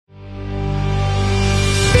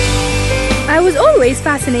I was always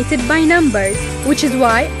fascinated by numbers, which is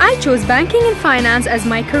why I chose banking and finance as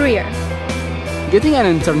my career. Getting an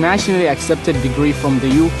internationally accepted degree from the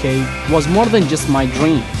UK was more than just my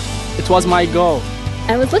dream. It was my goal.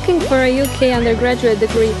 I was looking for a UK undergraduate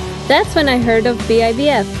degree. That's when I heard of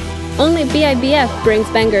BIBF. Only BIBF brings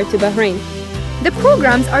Bangor to Bahrain. The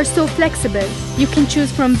programs are so flexible. You can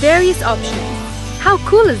choose from various options. How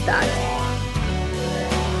cool is that?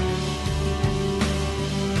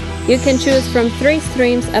 You can choose from 3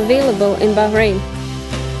 streams available in Bahrain.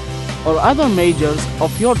 Or other majors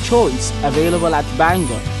of your choice available at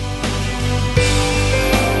Bangor.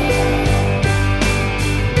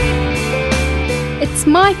 It's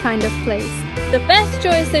my kind of place. The best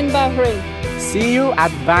choice in Bahrain. See you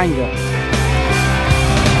at Bangor.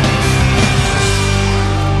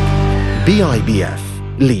 BIBF,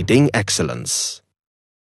 leading excellence.